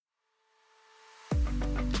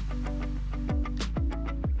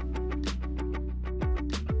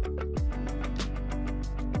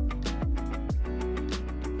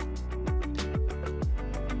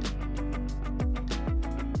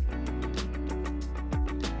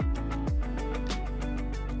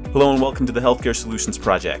Hello and welcome to the Healthcare Solutions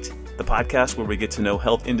Project, the podcast where we get to know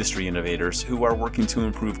health industry innovators who are working to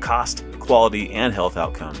improve cost, quality, and health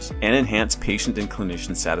outcomes and enhance patient and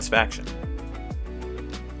clinician satisfaction.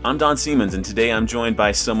 I'm Don Siemens, and today I'm joined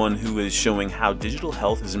by someone who is showing how digital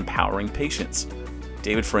health is empowering patients,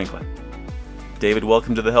 David Franklin. David,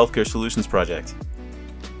 welcome to the Healthcare Solutions Project.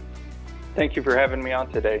 Thank you for having me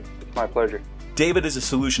on today. It's my pleasure. David is a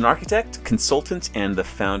solution architect, consultant, and the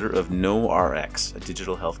founder of KnowRX, a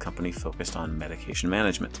digital health company focused on medication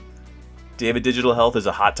management. David, digital health is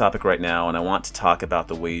a hot topic right now, and I want to talk about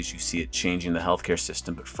the ways you see it changing the healthcare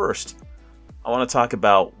system. But first, I want to talk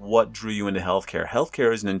about what drew you into healthcare.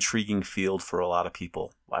 Healthcare is an intriguing field for a lot of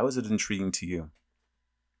people. Why was it intriguing to you?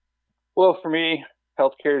 Well, for me,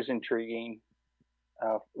 healthcare is intriguing.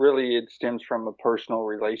 Really, it stems from a personal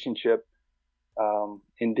relationship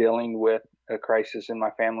in dealing with a crisis in my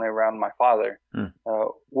family around my father.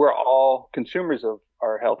 We're all consumers of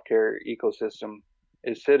our healthcare ecosystem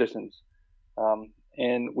as citizens,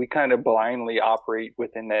 and we kind of blindly operate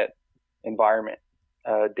within that environment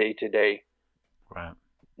day to day. Right.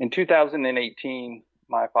 In 2018,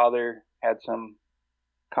 my father had some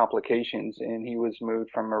complications, and he was moved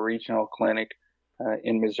from a regional clinic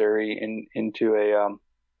in Missouri into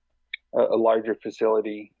a larger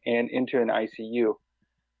facility and into an ICU.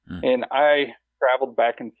 And I traveled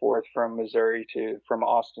back and forth from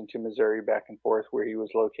Austin to Missouri, back and forth where he was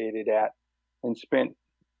located at, and spent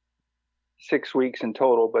 6 weeks in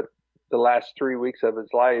total, but the last 3 weeks of his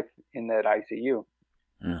life in that ICU.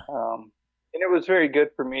 And it was very good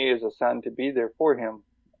for me as a son to be there for him.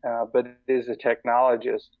 But as a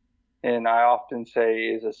technologist, and I often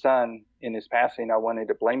say as a son in his passing, I wanted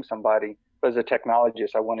to blame somebody, but as a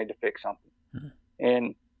technologist, I wanted to fix something.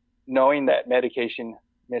 And knowing that medication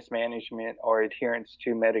mismanagement or adherence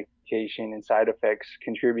to medication and side effects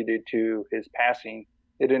contributed to his passing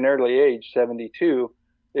at an early age, 72,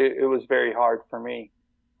 it was very hard for me.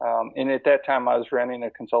 And at that time, I was running a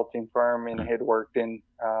consulting firm and had worked in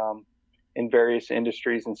various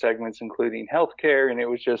industries and segments, including healthcare, and it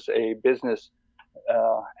was just a business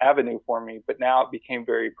avenue for me. But now it became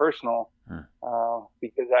very personal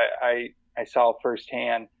because I saw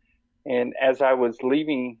firsthand. And as I was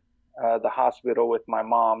leaving the hospital with my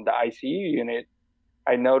mom, the ICU unit,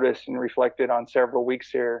 I noticed and reflected on several weeks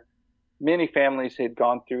there, many families had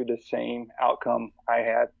gone through the same outcome I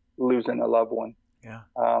had, losing a loved one. Yeah.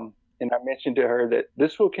 And I mentioned to her that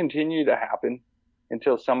this will continue to happen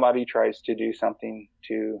until somebody tries to do something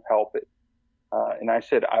to help it. And I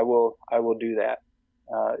said, I will do that,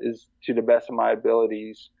 is to the best of my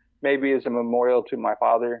abilities, maybe as a memorial to my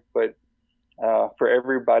father, but for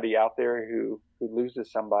everybody out there who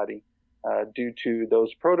loses somebody due to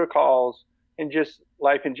those protocols and just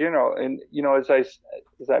life in general. And, you know, as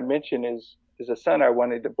I mentioned, as a son, I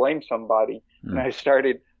wanted to blame somebody. And I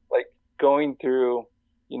started like going through,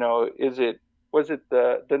 you know, was it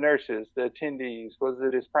the nurses, the attendees? Was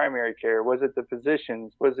it his primary care? Was it the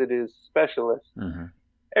physicians? Was it his specialists?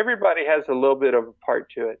 Everybody has a little bit of a part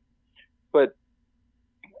to it. But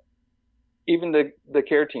even the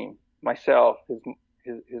care team, myself,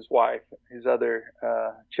 his wife, his other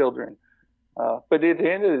children. But at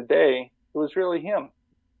the end of the day, it was really him.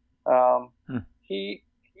 He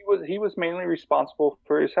was mainly responsible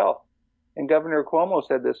for his health. And Governor Cuomo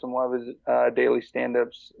said this in one of his daily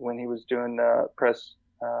stand-ups when he was doing press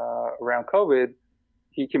around COVID.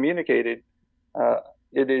 He communicated,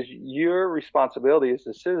 it is your responsibility as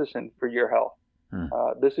a citizen for your health.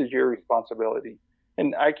 This is your responsibility.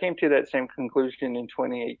 And I came to that same conclusion in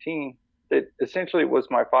 2018, that essentially it was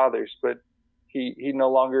my father's, but he no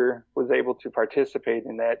longer was able to participate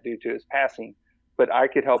in that due to his passing. But I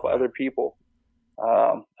could help other people,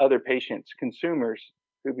 other patients, consumers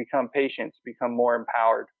who become patients, become more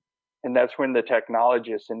empowered. And that's when the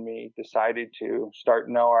technologist in me decided to start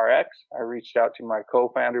KnowRX. I reached out to my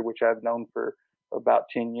co-founder, which I've known for about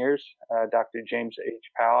 10 years, Dr. James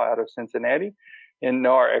H. Powell out of Cincinnati. And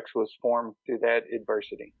KnowRX was formed through that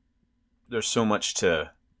adversity. There's so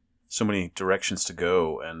many directions to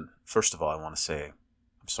go. And first of all, I want to say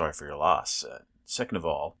I'm sorry for your loss. Second of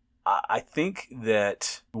all, I think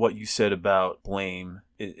that what you said about blame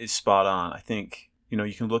is spot on. I think, you know,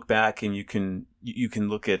 you can look back and you can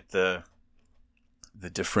look at the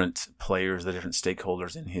different players, the different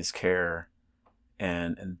stakeholders in his care,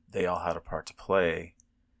 and they all had a part to play.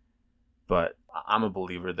 But I'm a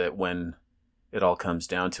believer that when it all comes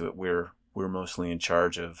down to it, we're mostly in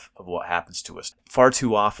charge of what happens to us. Far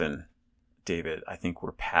too often, David, I think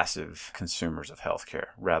we're passive consumers of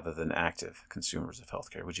healthcare rather than active consumers of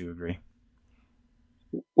healthcare. Would you agree?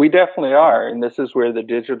 We definitely are, and this is where the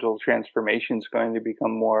digital transformation is going to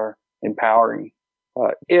become more empowering.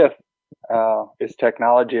 If, as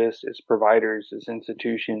technologists, as providers, as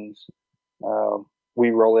institutions, uh, we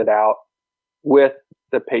roll it out with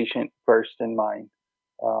the patient first in mind,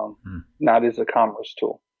 um, Mm. not as a commerce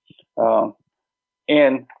tool. Um,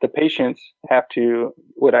 and the patients have to,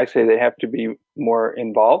 what I say, they have to be more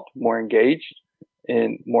involved, more engaged,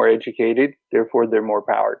 and more educated. Therefore, they're more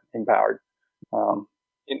empowered.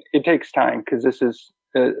 It takes time because this is,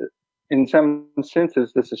 in some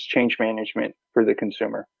senses, this is change management for the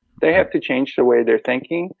consumer. They Right. have to change the way they're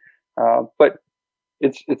thinking, but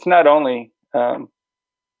it's not only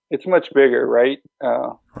it's much bigger, right?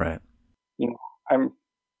 Right. You know, I'm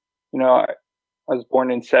you know I was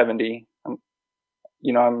born in '70. I'm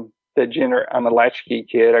I'm a latchkey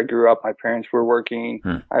kid. I grew up. My parents were working.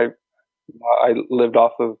 Hmm. I lived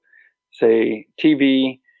off of, say,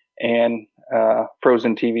 TV and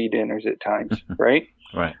frozen TV dinners at times, right?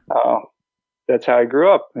 Right. Uh, that's how I grew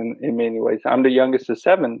up in many ways. I'm the youngest of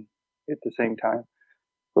seven at the same time.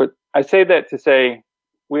 But I say that to say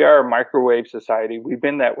we are a microwave society. We've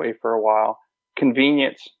been that way for a while.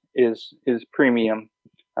 Convenience is premium.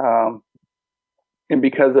 Um, and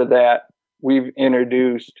because of that, we've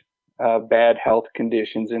introduced bad health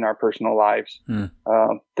conditions in our personal lives Hmm.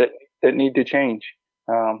 that need to change.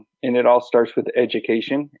 And it all starts with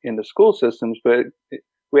education in the school systems, but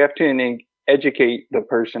we have to educate the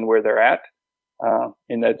person where they're at,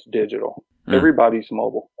 and that's digital. Hmm. Everybody's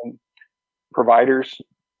mobile. And providers,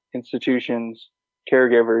 institutions,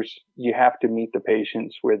 caregivers, you have to meet the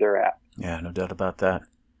patients where they're at. Yeah, no doubt about that.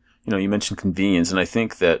 You mentioned convenience, and I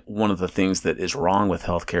think that one of the things that is wrong with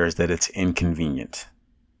healthcare is that it's inconvenient,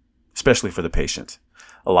 especially for the patient.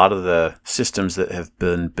 A lot of the systems that have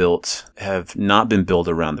been built have not been built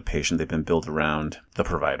around the patient. They've been built around the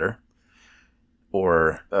provider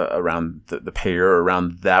or around the payer,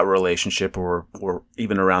 around that relationship, or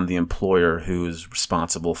even around the employer who is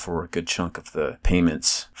responsible for a good chunk of the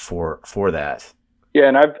payments for that. Yeah,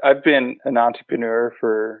 and I've been an entrepreneur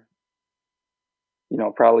for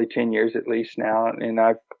probably 10 years at least now, and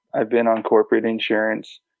I've been on corporate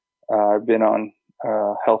insurance. I've been on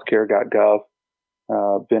healthcare.gov,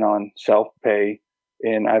 been on self pay,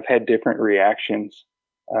 and I've had different reactions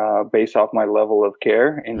based off my level of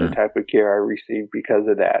care and the Mm. type of care I received because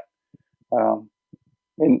of that. Um,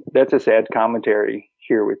 and that's a sad commentary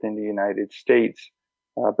here within the United States,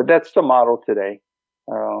 but that's the model today,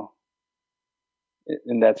 uh,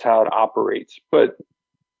 and that's how it operates. But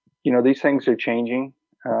these things are changing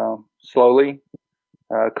slowly.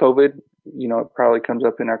 COVID, it probably comes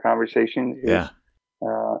up in our conversation, Yeah.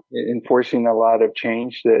 is enforcing a lot of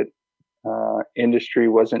change that industry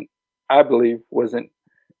wasn't, I believe, wasn't.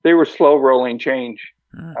 They were slow rolling change,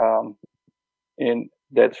 Mm. um, and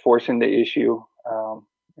that's forcing the issue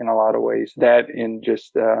in a lot of ways. That in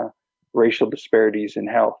just racial disparities in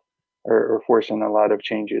health are forcing a lot of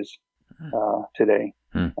changes today.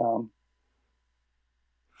 Mm. Um,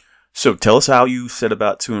 So tell us how you set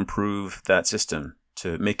about to improve that system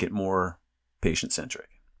to make it more patient centric.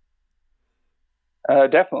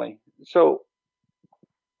 Definitely. So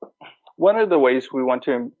one of the ways we want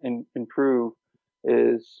to improve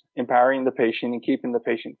is empowering the patient and keeping the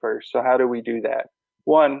patient first. So how do we do that?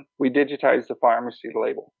 One, we digitize the pharmacy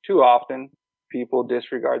label. Too often, people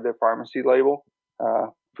disregard their pharmacy label,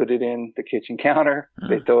 put it in the kitchen counter,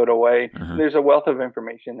 they Mm. throw it away. Hmm. There's a wealth of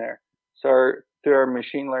information there. So through our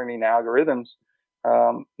machine learning algorithms,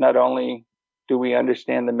 not only do we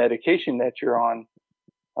understand the medication that you're on,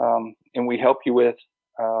 and we help you with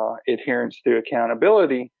adherence through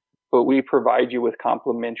accountability, but we provide you with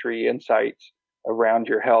complementary insights around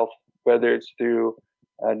your health, whether it's through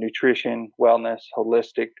nutrition, wellness,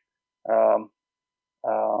 holistic um,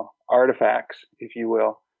 artifacts, if you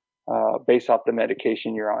will, based off the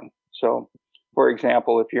medication you're on. So, for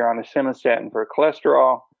example, if you're on a simvastatin for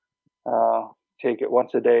cholesterol, uh, take it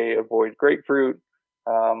once a day, avoid grapefruit,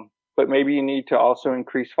 but maybe you need to also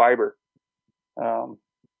increase fiber. Um,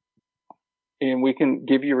 and we can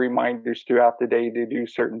give you reminders throughout the day to do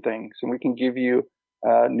certain things, and we can give you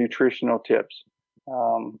nutritional tips.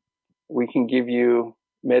 um, we can give you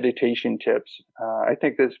meditation tips. I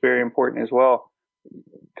think that's very important as well,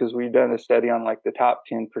 because we've done a study on like the top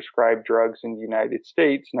 10 prescribed drugs in the United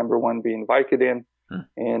States, number one being Vicodin, Mm.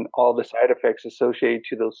 and all the side effects associated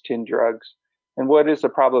to those 10 drugs, and what is the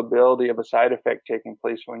probability of a side effect taking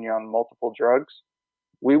place when you're on multiple drugs.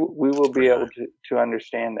 We will be Pretty able high. to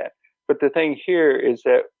understand that. But the thing here is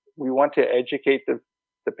that we want to educate the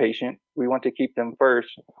patient. We want to keep them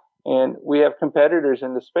first. And we have competitors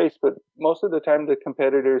in the space, but most of the time the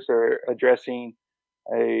competitors are addressing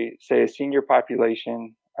say a senior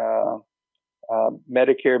population,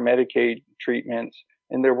 Medicare, Medicaid treatments,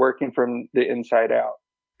 and they're working from the inside out,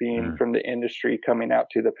 being Mm, from the industry coming out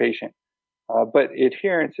to the patient. But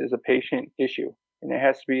adherence is a patient issue, and it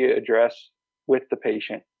has to be addressed with the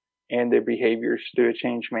patient and their behaviors through a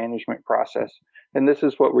change management process. And this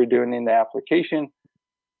is what we're doing in the application,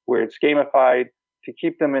 where it's gamified to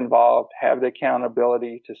keep them involved, have the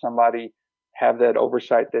accountability to somebody, have that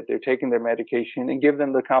oversight that they're taking their medication, and give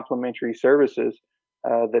them the complementary services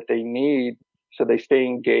that they need so they stay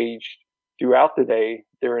engaged throughout the day.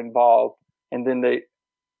 They're involved, and then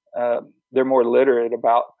they're more literate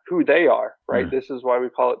about who they are. Right. mm, This is why we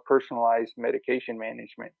call it personalized medication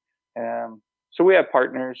management. So we have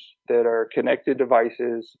partners that are connected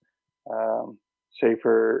devices, um, say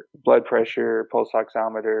for blood pressure, pulse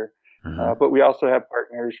oximeter, mm, but we also have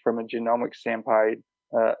partners from a genomic standpoint,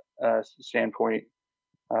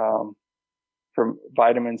 um, from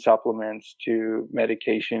vitamin supplements to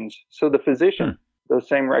medications. So the physician, mm. those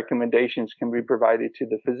same recommendations can be provided to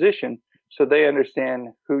the physician so they understand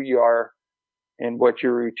who you are and what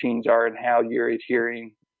your routines are and how you're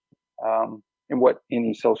adhering, and what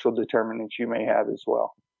any social determinants you may have as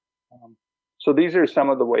well. Um, so these are some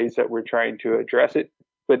of the ways that we're trying to address it.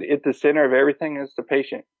 But at the center of everything is the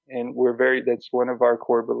patient. And that's one of our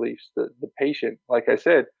core beliefs, the patient. Like I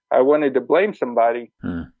said, I wanted to blame somebody,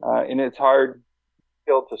 Mm. and it's hard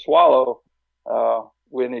pill to swallow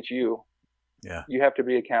when it's you. Yeah. You have to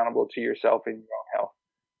be accountable to yourself and your own health,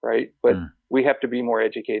 right? But Mm. we have to be more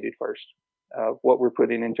educated first of what we're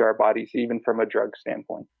putting into our bodies, even from a drug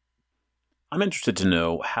standpoint. I'm interested to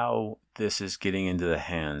know how this is getting into the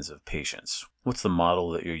hands of patients. What's the model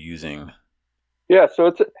that you're using? Yeah,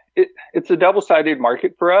 so it's a double sided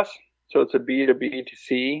market for us. So it's a B to B to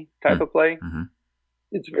C type Mm. of play. Hmm.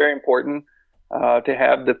 It's very important to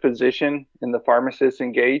have the physician and the pharmacist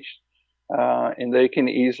engaged, and they can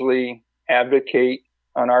easily advocate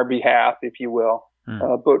on our behalf, if you will.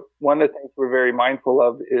 Mm. But one of the things we're very mindful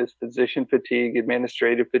of is physician fatigue,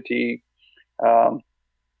 administrative fatigue. Um,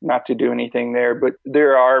 Not to do anything there, but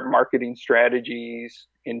there are marketing strategies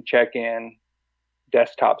in check-in,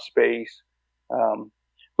 desktop space. Um,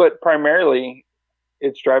 but primarily,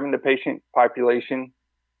 it's driving the patient population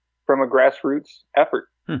from a grassroots effort.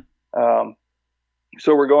 Mm. Um,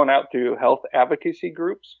 so we're going out to health advocacy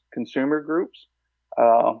groups, consumer groups.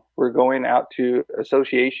 We're going out to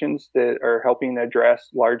associations that are helping address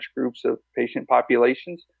large groups of patient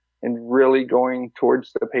populations and really going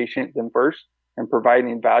towards the patient them first and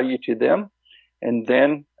providing value to them. And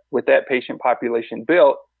then with that patient population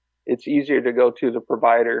built, it's easier to go to the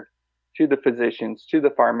provider, to the physicians, to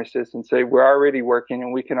the pharmacists and say, we're already working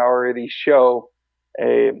and we can already show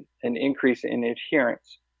an increase in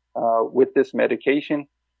adherence with this medication,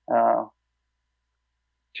 uh,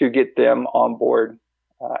 to get them on board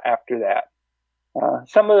after that.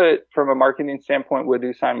 Some of it from a marketing standpoint we'll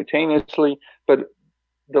do simultaneously, but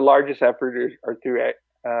the largest effort are through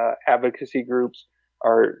advocacy groups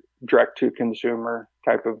or direct to consumer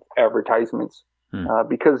type of advertisements. Mm.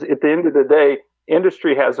 Because at the end of the day,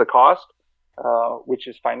 industry has a cost, which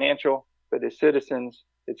is financial, but as citizens,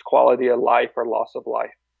 it's quality of life or loss of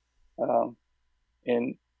life. Um,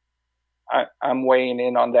 and I'm weighing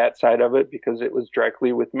in on that side of it because it was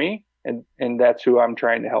directly with me, and that's who I'm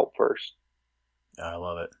trying to help first. I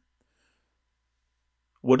love it.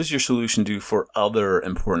 What does your solution do for other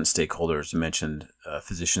important stakeholders? You mentioned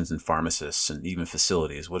physicians and pharmacists and even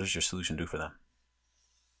facilities. What does your solution do for them?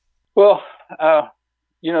 Well, uh,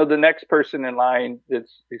 the next person in line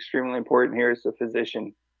that's extremely important here is the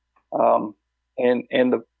physician, um, and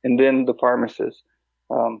then the pharmacist.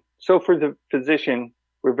 So for the physician,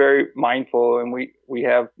 we're very mindful, and we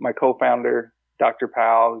have my co-founder, Dr.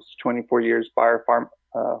 Powell, who's 24 years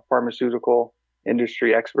pharmaceutical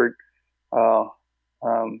industry expert, uh,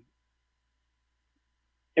 um,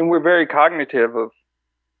 and we're very cognitive of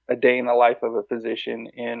a day in the life of a physician.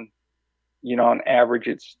 And on average,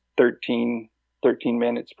 it's 13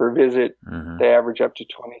 minutes per visit. Hmm. They average up to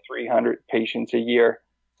 2,300 patients a year.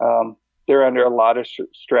 They're under a lot of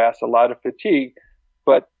stress, a lot of fatigue,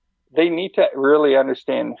 but they need to really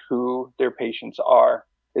understand who their patients are.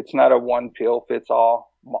 It's not a one pill fits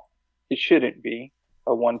all. It shouldn't be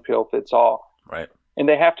a one pill fits all. Right. And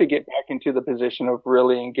they have to get back into the position of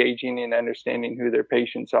really engaging and understanding who their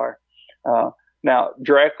patients are. Uh, Now,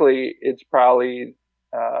 directly, it's probably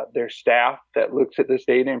their staff that looks at this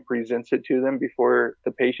data and presents it to them before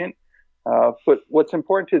the patient. But what's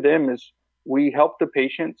important to them is we help the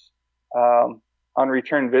patients on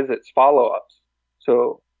return visits, follow ups.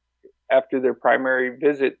 So after their primary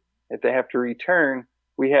visit, if they have to return,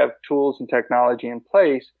 we have tools and technology in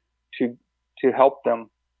place to help them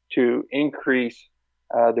to increase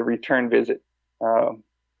the return visit,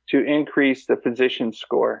 to increase the physician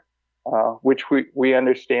score, which we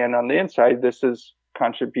understand on the inside. This is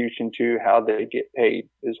contribution to how they get paid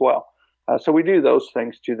as well. So we do those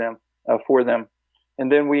things to them for them,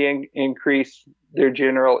 and then we increase their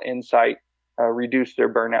general insight, reduce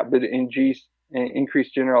their burnout, but increase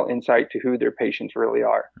general insight to who their patients really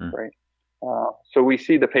are, right? So we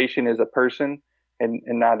see the patient as a person and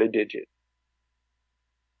not a digit.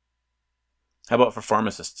 How about for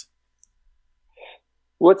pharmacists?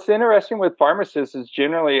 What's interesting with pharmacists is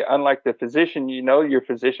generally, unlike the physician, you know your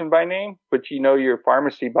physician by name, but you know your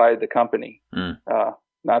pharmacy by the company,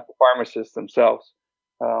 not the pharmacists themselves.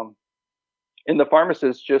 And the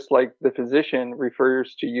pharmacist, just like the physician,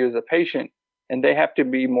 refers to you as a patient, and they have to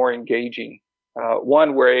be more engaging.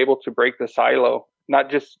 One, we're able to break the silo,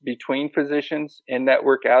 not just between physicians in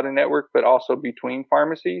network, out of network, but also between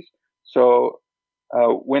pharmacies. So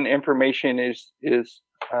when information is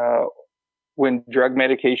when drug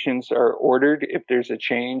medications are ordered, if there's a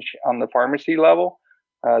change on the pharmacy level,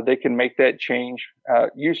 they can make that change,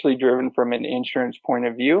 usually driven from an insurance point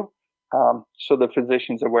of view. So the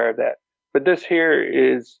physician's aware of that. But this here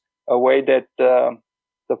is a way that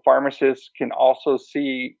the pharmacist can also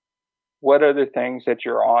see what other things that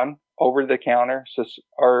you're on over the counter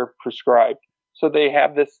are prescribed. So they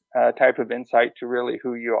have this type of insight to really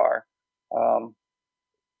who you are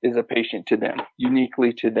as a patient to them,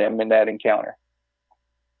 uniquely to them in that encounter.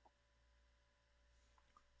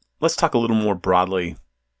 Let's talk a little more broadly.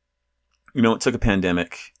 You know, it took a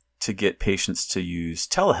pandemic to get patients to use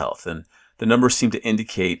telehealth, and the numbers seem to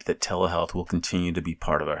indicate that telehealth will continue to be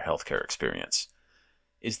part of our healthcare experience.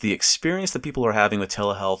 Is the experience that people are having with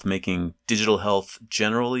telehealth making digital health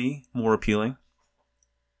generally more appealing?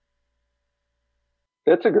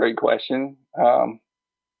 That's a great question.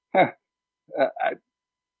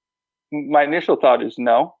 My initial thought is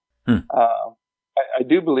no. I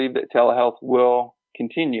do believe that telehealth will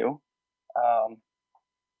continue.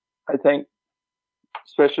 I think,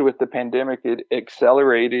 especially with the pandemic, it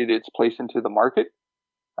accelerated its place into the market.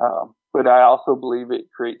 But I also believe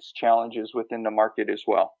it creates challenges within the market as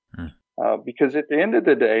well. Because at the end of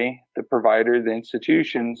the day, the provider, the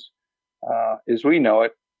institutions, as we know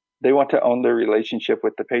it, they want to own their relationship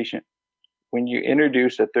with the patient. When you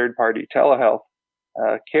introduce a third-party telehealth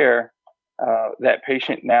care, that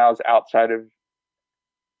patient now is outside of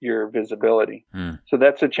your visibility. So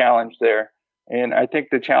that's a challenge there. And I think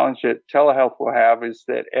the challenge that telehealth will have is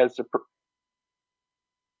that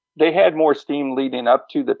they had more steam leading up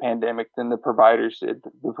to the pandemic than the providers did.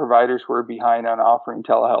 The providers were behind on offering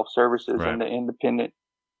telehealth services, right, and the independent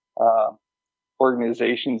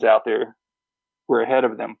organizations out there were ahead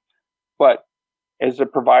of them. But as the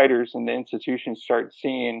providers and the institutions start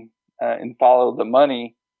seeing and follow the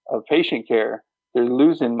money of patient care, they're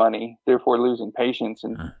losing money, therefore losing patients.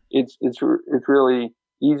 And it's really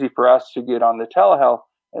easy for us to get on the telehealth,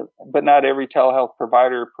 but not every telehealth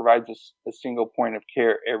provider provides a single point of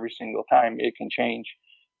care every single time. It can change.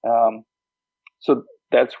 So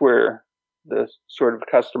that's where the sort of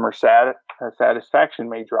customer satisfaction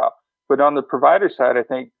may drop. But on the provider side, I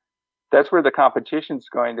think that's where the competition is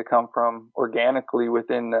going to come from organically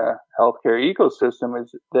within the healthcare ecosystem,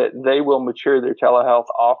 is that they will mature their telehealth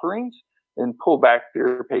offerings and pull back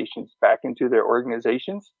their patients back into their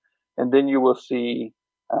organizations. And then you will see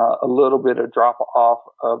a little bit of drop off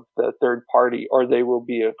of the third party, or they will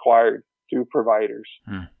be acquired through providers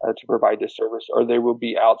to provide the service, or they will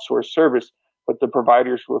be outsourced service. But the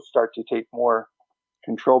providers will start to take more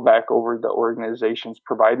control back over the organizations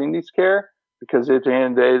providing these care, because at the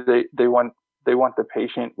end of the day, they want the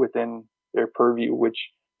patient within their purview,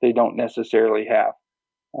 which they don't necessarily have.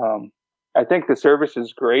 I think the service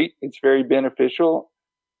is great; it's very beneficial,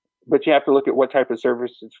 but you have to look at what type of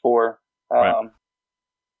service it's for. Right.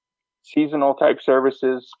 Seasonal type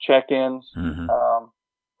services, check-ins,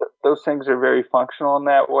 those things are very functional in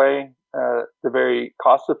that way. They're very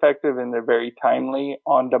cost-effective and they're very timely,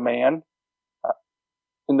 on demand,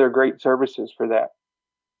 and they're great services for that.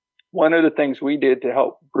 One of the things we did to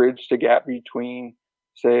help bridge the gap between,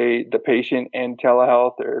 say, the patient and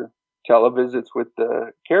telehealth or televisits with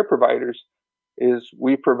the care providers is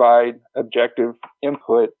we provide objective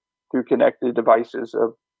input through connected devices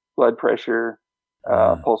of blood pressure,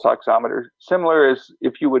 pulse oximeter, similar as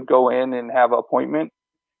if you would go in and have an appointment.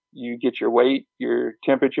 You get your weight, your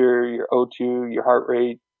temperature, your O2, your heart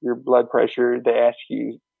rate, your blood pressure. They ask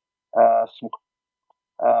you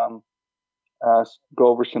go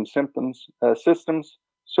over some systems.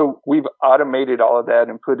 So we've automated all of that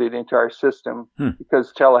and put it into our system Hmm.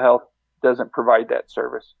 because telehealth doesn't provide that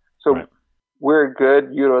service. Right. So we're a good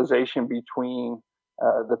utilization between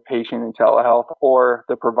the patient and telehealth, or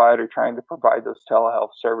the provider trying to provide those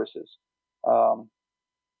telehealth services. Um,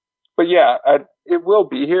 but yeah, it will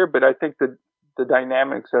be here, but I think the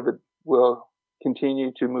dynamics of it will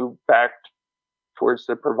continue to move back towards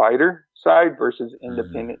the provider side versus Mm-hmm.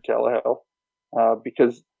 independent telehealth,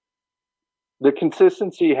 because the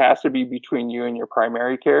consistency has to be between you and your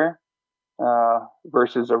primary care,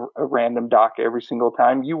 versus a random doc every single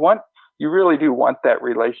time. You really do want that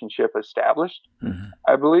relationship established, Mm-hmm.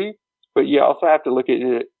 I believe, but you also have to look at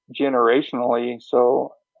it generationally.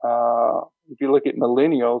 So if you look at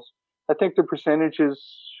millennials, I think the percentage is,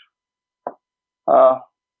 uh,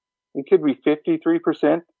 it could be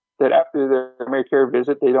 53% that after their primary care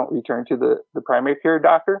visit, they don't return to the primary care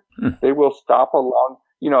doctor. Hmm. They will stop along.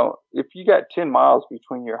 If you got 10 miles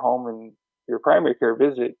between your home and your primary care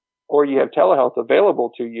visit, or you have telehealth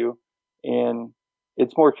available to you, and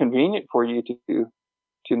it's more convenient for you to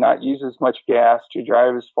not use as much gas, to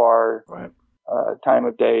drive as far Right. time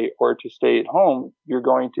of day, or to stay at home, you're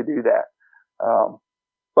going to do that.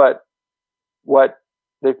 But what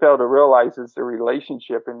they fail to realize is the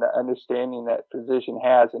relationship and the understanding that physician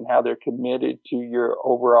has, and how they're committed to your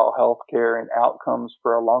overall health care and outcomes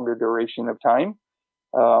for a longer duration of time.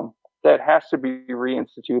 That has to be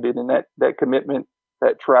reinstituted, and that commitment,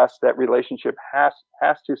 that trust, that relationship has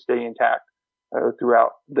to stay intact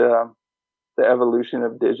throughout the evolution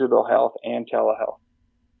of digital health and telehealth.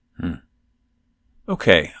 Hmm.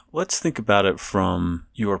 Okay, let's think about it from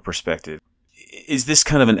your perspective. Is this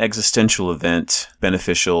kind of an existential event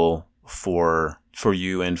beneficial for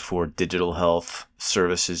you and for digital health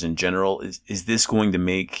services in general? Is this going to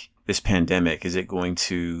make this pandemic, is it going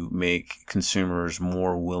to make consumers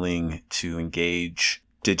more willing to engage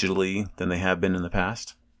digitally than they have been in the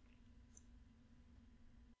past?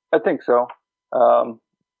 I think so.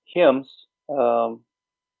 HIMSS,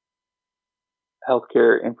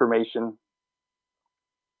 Healthcare Information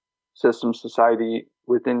System Society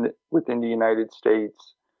within the United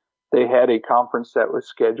States, they had a conference that was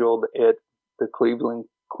scheduled at the Cleveland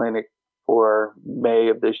Clinic for May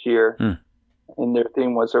of this year, Hmm. and their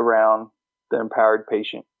theme was around the empowered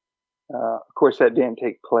patient. Of course, that didn't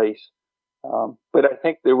take place, but I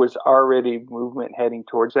think there was already movement heading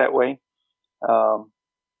towards that way. Um,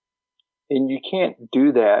 and you can't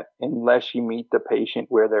do that unless you meet the patient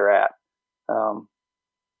where they're at, um,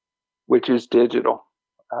 which is digital.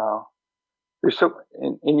 Uh,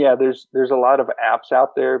 and yeah, there's a lot of apps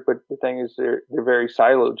out there, but the thing is, they're very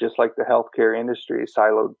siloed, just like the healthcare industry is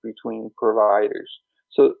siloed between providers.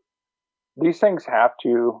 So these things have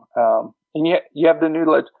to, and yet you have the new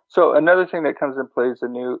so another thing that comes in play is the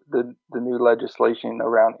new legislation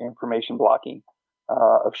around information blocking,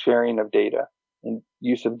 of sharing of data and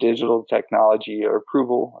use of digital technology, or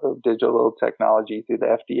approval of digital technology through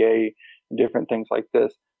the FDA and different things like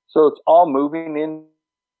this. So it's all moving in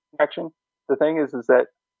direction. The thing is that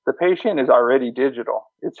the patient is already digital.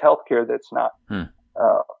 It's healthcare that's not. Hmm.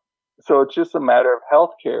 Uh, so it's just a matter of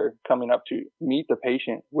healthcare coming up to meet the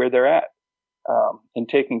patient where they're at, and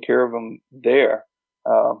taking care of them there,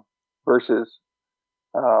 versus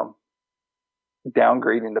um,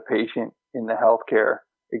 downgrading the patient in the healthcare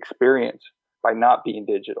experience by not being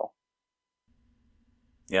digital.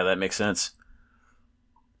 Yeah, that makes sense.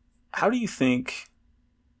 How do you think?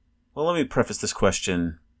 Well, let me preface this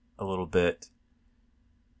question a little bit.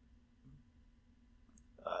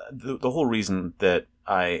 The whole reason that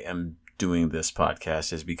I am doing this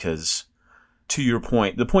podcast is because, to your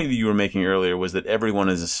point, the point that you were making earlier was that everyone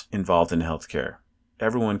is involved in healthcare.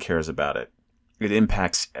 Everyone cares about it. It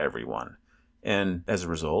impacts everyone. And as a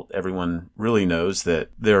result, everyone really knows that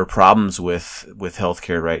there are problems with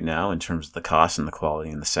healthcare right now in terms of the cost and the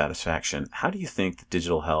quality and the satisfaction. How do you think that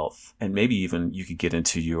digital health, and maybe even you could get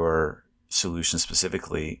into your solution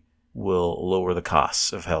specifically, will lower the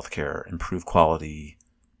costs of healthcare, improve quality,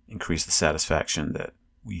 increase the satisfaction that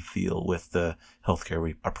we feel with the healthcare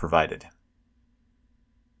we are provided?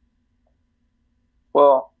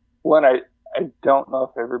 Well, one, I don't know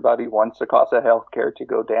if everybody wants the cost of healthcare to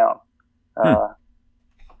go down, Hmm.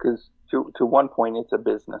 because to one point it's a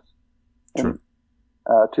business, and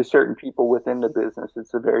True. to certain people within the business,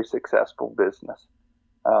 it's a very successful business,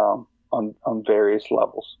 on various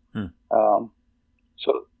levels. Hmm. Um,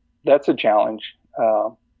 so that's a challenge.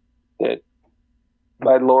 That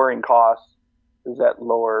by lowering costs, does that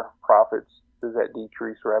lower profits? Does that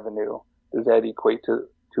decrease revenue? Does that equate to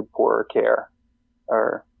poorer care?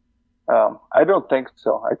 Or I don't think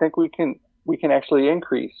so. I think we can. we can actually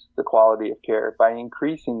increase the quality of care by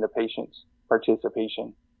increasing the patient's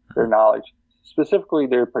participation, their knowledge, specifically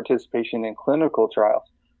their participation in clinical trials.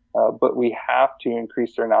 But we have to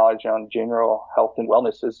increase their knowledge on general health and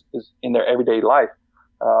wellness is in their everyday life,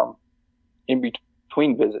 in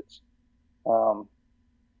between visits. Um,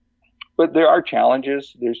 but there are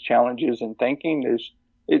challenges. There's challenges in thinking.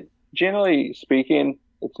 Generally speaking,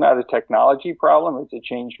 it's not a technology problem. It's a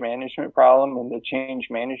change management problem. And the change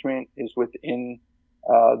management is within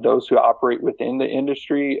those who operate within the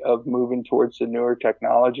industry of moving towards the newer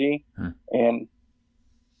technology and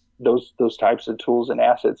those types of tools and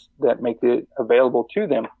assets that make it available to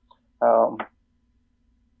them,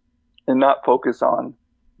 and not focus on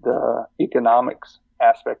the economics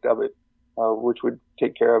aspect of it, which would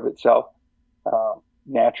take care of itself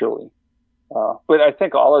naturally. But I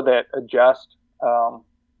think all of that adjusts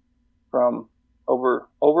from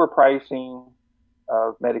overpricing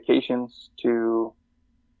of medications to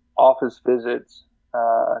office visits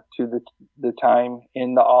to the time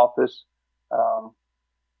in the office.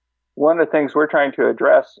 One of the things we're trying to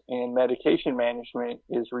address in medication management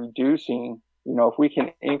is reducing, if we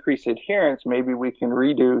can increase adherence, maybe we can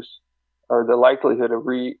reduce or the likelihood of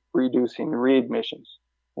reducing readmissions.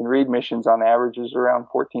 And readmissions on average is around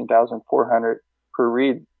 14,400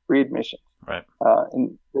 per readmission. Right.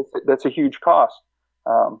 And that's a huge cost.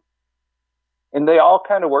 And they all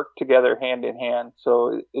kind of work together hand in hand.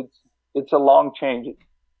 So it's a long change.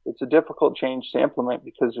 It's a difficult change to implement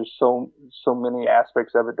because there's so many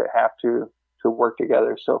aspects of it that have to work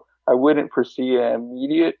together. So I wouldn't foresee an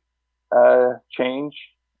immediate change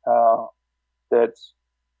that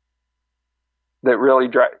really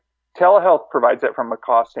drives. Telehealth provides that from a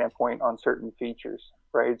cost standpoint on certain features,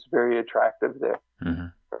 right? It's very attractive there.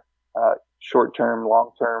 Short-term,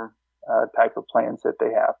 long-term type of plans that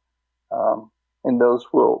they have. And those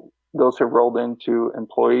have rolled into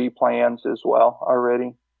employee plans as well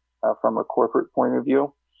already from a corporate point of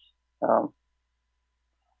view.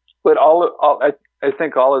 But I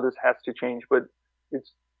think all of this has to change, but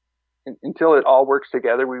it's until it all works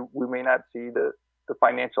together, we may not see the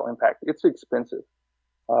financial impact. It's expensive.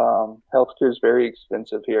 Healthcare is very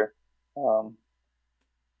expensive here.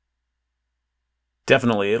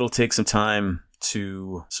 Definitely. It'll take some time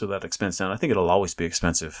to slow that expense down. I think it'll always be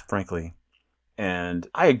expensive, frankly. And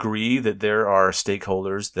I agree that there are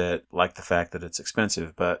stakeholders that like the fact that it's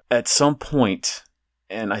expensive, but at some point,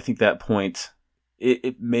 and I think that point,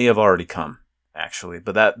 it may have already come, actually.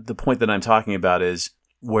 But the point that I'm talking about is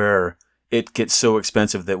where it gets so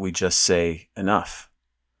expensive that we just say enough,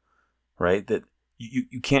 right? That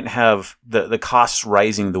you can't have the costs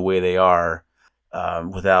rising the way they are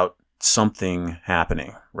without something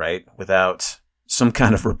happening, right? Without some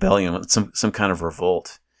kind of rebellion, some kind of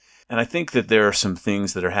revolt. And I think that there are some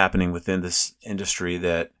things that are happening within this industry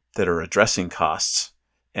that are addressing costs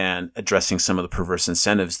and addressing some of the perverse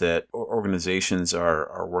incentives that organizations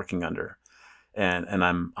are working under. And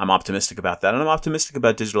I'm optimistic about that. And I'm optimistic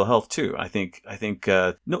about digital health too. I think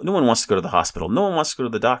no one wants to go to the hospital. No one wants to go to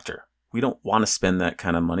the doctor. We don't want to spend that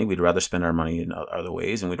kind of money. We'd rather spend our money in other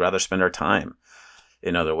ways, and we'd rather spend our time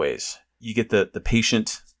in other ways. You get the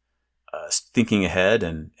patient thinking ahead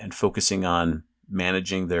and focusing on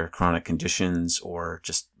managing their chronic conditions or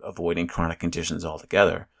just avoiding chronic conditions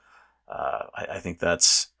altogether. I think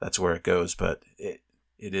that's where it goes, but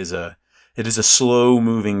it is a slow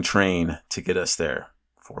moving train to get us there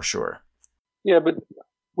for sure. Yeah, but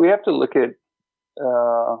we have to look at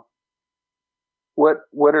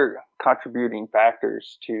what are contributing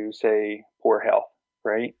factors to, say, poor health,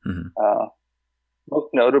 right? Mm-hmm. Most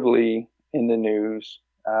notably in the news,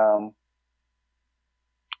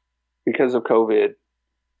 because of COVID,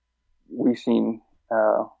 we've seen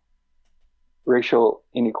racial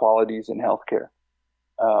inequalities in healthcare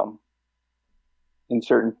in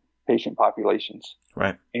certain patient populations,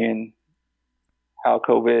 right? And how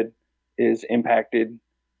COVID is impacted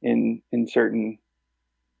in certain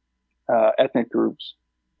ethnic groups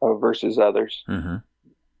versus others. Mm-hmm.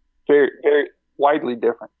 Very, very widely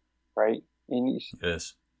different, right? And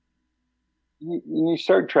yes. You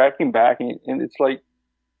start tracking back, and it's like,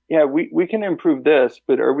 yeah, we can improve this,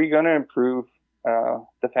 but are we going to improve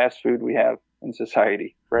the fast food we have in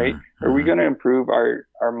society, right? Mm-hmm. Are we going to improve our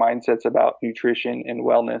mindsets about nutrition and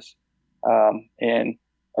wellness? And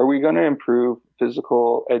are we going to improve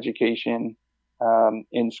physical education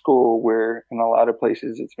in school, where in a lot of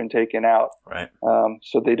places it's been taken out, right?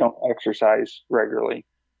 So they don't exercise regularly?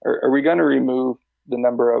 Are we going to remove the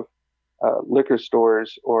number of liquor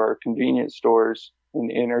stores or convenience stores in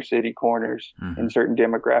inner city corners, mm-hmm. in certain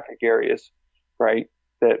demographic areas, right,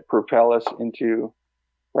 that propel us into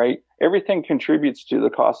right? Everything contributes to the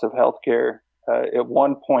cost of healthcare at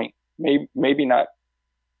one point, maybe not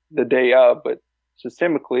the day of, but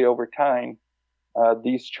systemically over time,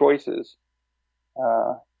 these choices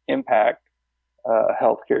impact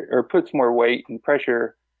healthcare or puts more weight and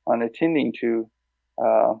pressure on attending to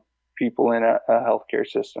uh, people in a healthcare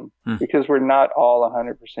system because we're not all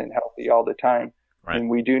 100% healthy all the time. Right. And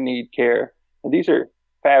we do need care. And these are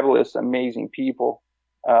fabulous, amazing people.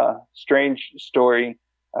 Strange story.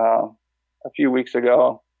 A few weeks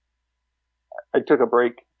ago, I took a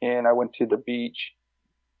break and I went to the beach,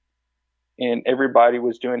 and everybody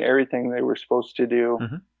was doing everything they were supposed to do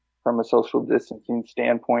from a social distancing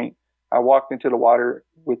standpoint. I walked into the water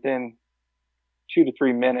within 2 to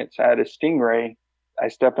 3 minutes. I had a stingray. I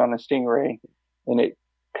stepped on a stingray and it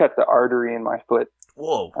cut the artery in my foot.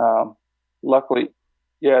 Whoa. Luckily,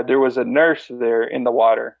 yeah, there was a nurse there in the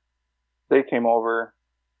water. They came over.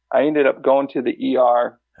 I ended up going to the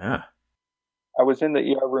ER. Yeah. I was in the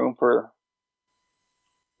ER room for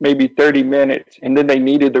maybe 30 minutes, and then they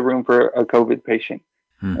needed the room for a COVID patient.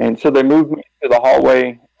 And so they moved me to the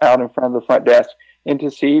hallway out in front of the front desk. And to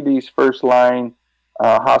see these first line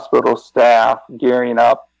hospital staff gearing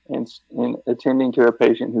up and attending to a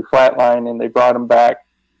patient who flatlined and they brought him back,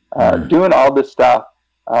 doing all this stuff,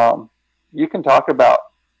 you can talk about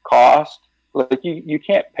cost. Like you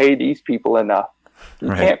can't pay these people enough. You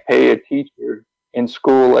can't pay a teacher in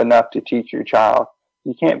school enough to teach your child.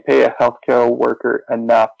 You can't pay a healthcare worker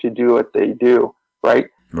enough to do what they do, right?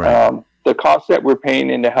 The cost that we're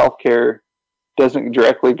paying into healthcare doesn't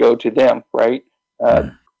directly go to them, right?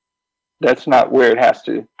 That's not where it has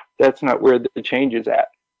to. That's not where the change is at.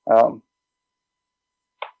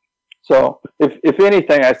 So, if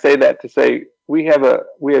anything, I say that to say we have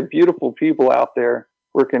beautiful people out there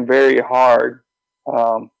working very hard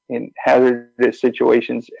in hazardous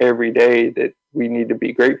situations every day that we need to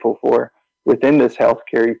be grateful for within this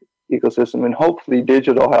healthcare ecosystem, and hopefully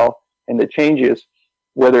digital health and the changes,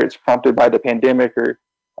 whether it's prompted by the pandemic or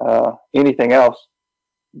anything else,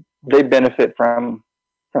 they benefit from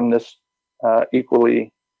this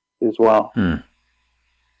equally as well.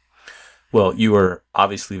 Well, you are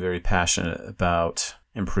obviously very passionate about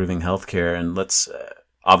improving healthcare, and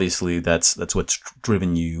obviously that's what's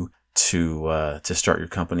driven you to start your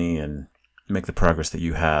company and make the progress that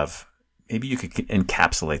you have. Maybe you could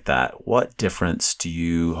encapsulate that. What difference do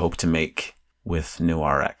you hope to make with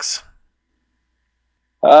KnowRX?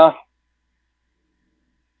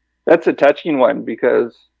 That's a touching one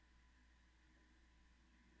because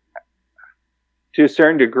to a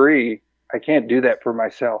certain degree, I can't do that for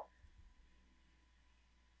myself.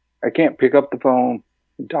 I can't pick up the phone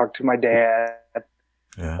and talk to my dad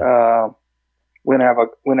when I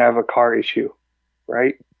have a car issue,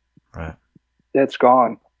 right? Right. That's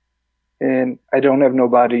gone, and I don't have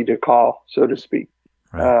nobody to call, so to speak.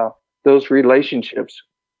 Right. Those relationships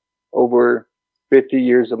over 50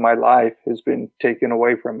 years of my life has been taken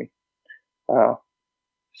away from me.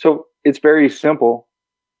 So it's very simple.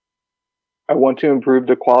 I want to improve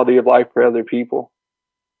the quality of life for other people,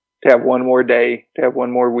 to have one more day, to have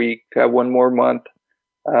one more week, to have one more month,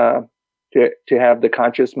 to have the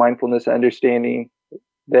conscious mindfulness understanding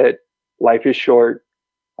that life is short,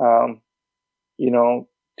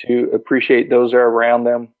 to appreciate those that are around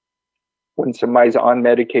them. When somebody's on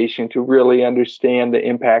medication, to really understand the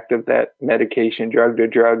impact of that medication, drug to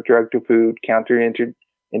drug, drug to food,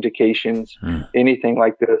 counterindications, anything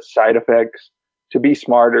like this, side effects, to be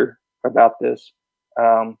smarter about this,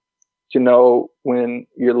 to know when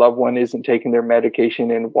your loved one isn't taking their medication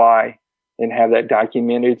and why, and have that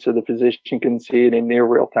documented so the physician can see it in near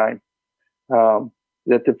real time,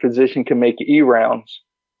 that the physician can make e-rounds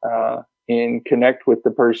and connect with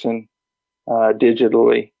the person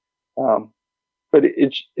digitally. But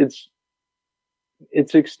it's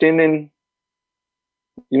extending,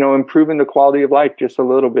 improving the quality of life just a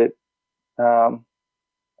little bit. I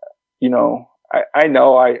know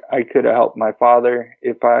I could have helped my father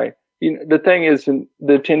if the thing is, the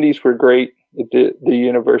attendees were great at the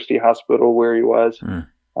university hospital where he was. And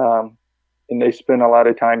they spent a lot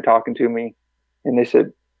of time talking to me, and they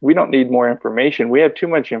said, we don't need more information. We have too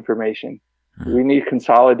much information. We need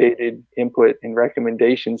consolidated input and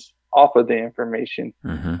recommendations off of the information,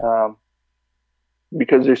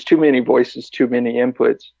 because there's too many voices, too many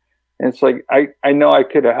inputs. And it's like, I know I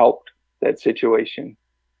could have helped that situation.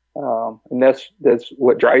 And that's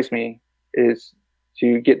what drives me, is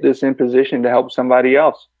to get this in position to help somebody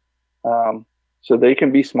else. So they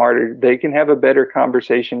can be smarter. They can have a better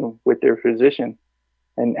conversation with their physician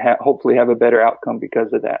and hopefully have a better outcome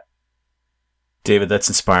because of that. David, that's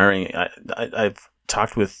inspiring. I've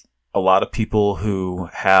talked with a lot of people who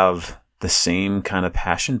have the same kind of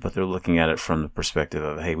passion, but they're looking at it from the perspective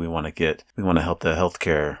of, hey, we want to help the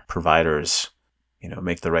healthcare providers,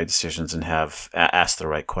 make the right decisions and ask the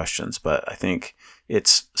right questions. But I think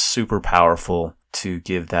it's super powerful to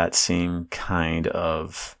give that same kind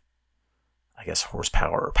of, I guess,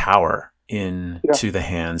 horsepower or power into the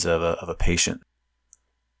hands of a patient.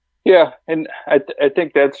 Yeah, and I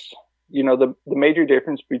think that's the major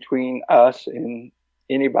difference between us and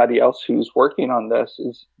anybody else who's working on this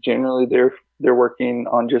is generally they're working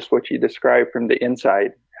on just what you described from the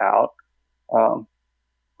inside out.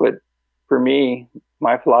 But for me,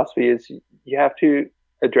 my philosophy is you have to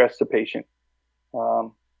address the patient.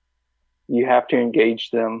 You have to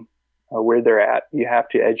engage them where they're at. You have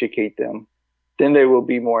to educate them. Then they will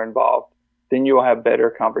be more involved. Then you will have better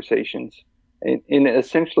conversations. And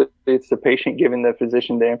essentially, it's the patient giving the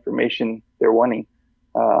physician the information they're wanting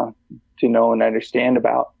to know and understand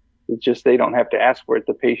about. It's just they don't have to ask for it.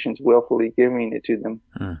 The patient's willfully giving it to them.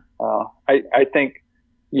 I think,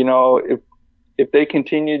 if they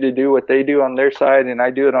continue to do what they do on their side and I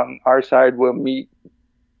do it on our side, we'll meet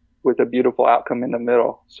with a beautiful outcome in the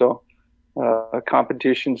middle. So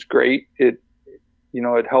competition's great. It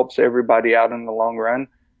helps everybody out in the long run.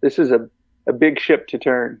 This is a big ship to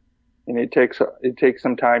turn, and it takes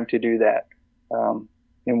some time to do that.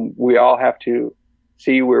 And we all have to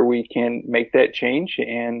see where we can make that change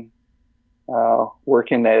and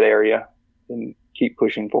work in that area and keep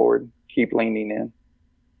pushing forward, keep leaning in.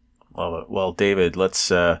 Love it. Well, David, let's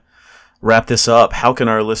wrap this up. How can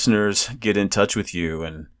our listeners get in touch with you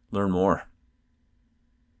and learn more?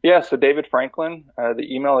 Yeah, so David Franklin. The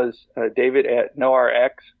email is David at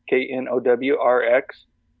KnowRX, KNOWRX.mobi,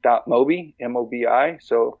 MOBI.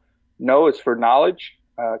 So Know is for knowledge,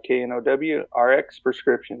 KNOWRX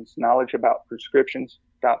prescriptions, knowledge about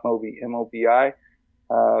prescriptions.mobi, MOBI.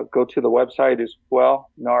 Go to the website as well,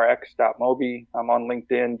 knowrx.mobi. I'm on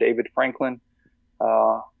LinkedIn, David Franklin.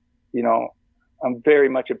 I'm very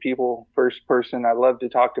much a people first person. I love to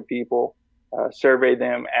talk to people, survey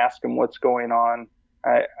them, ask them what's going on.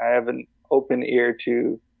 I have an open ear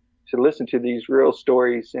to listen to these real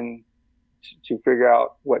stories and to figure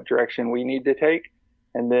out what direction we need to take.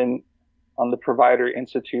 And then on the Provider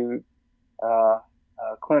Institute,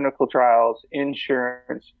 clinical trials,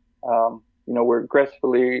 insurance, we're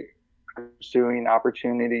aggressively pursuing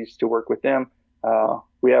opportunities to work with them.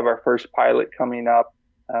 We have our first pilot coming up.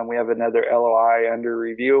 We have another LOI under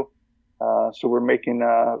review. So we're making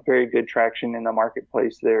very good traction in the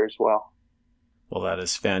marketplace there as well. Well, that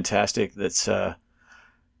is fantastic. That's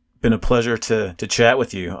been a pleasure to chat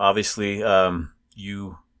with you. Obviously,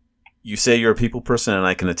 you say you're a people person, and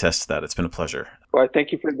I can attest to that. It's been a pleasure. Well, I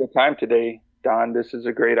thank you for the time today, Don. This is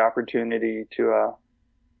a great opportunity to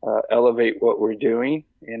elevate what we're doing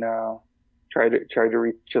and try to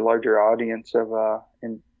reach a larger audience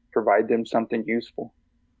and provide them something useful.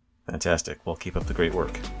 Fantastic. Well, keep up the great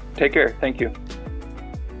work. Take care. Thank you.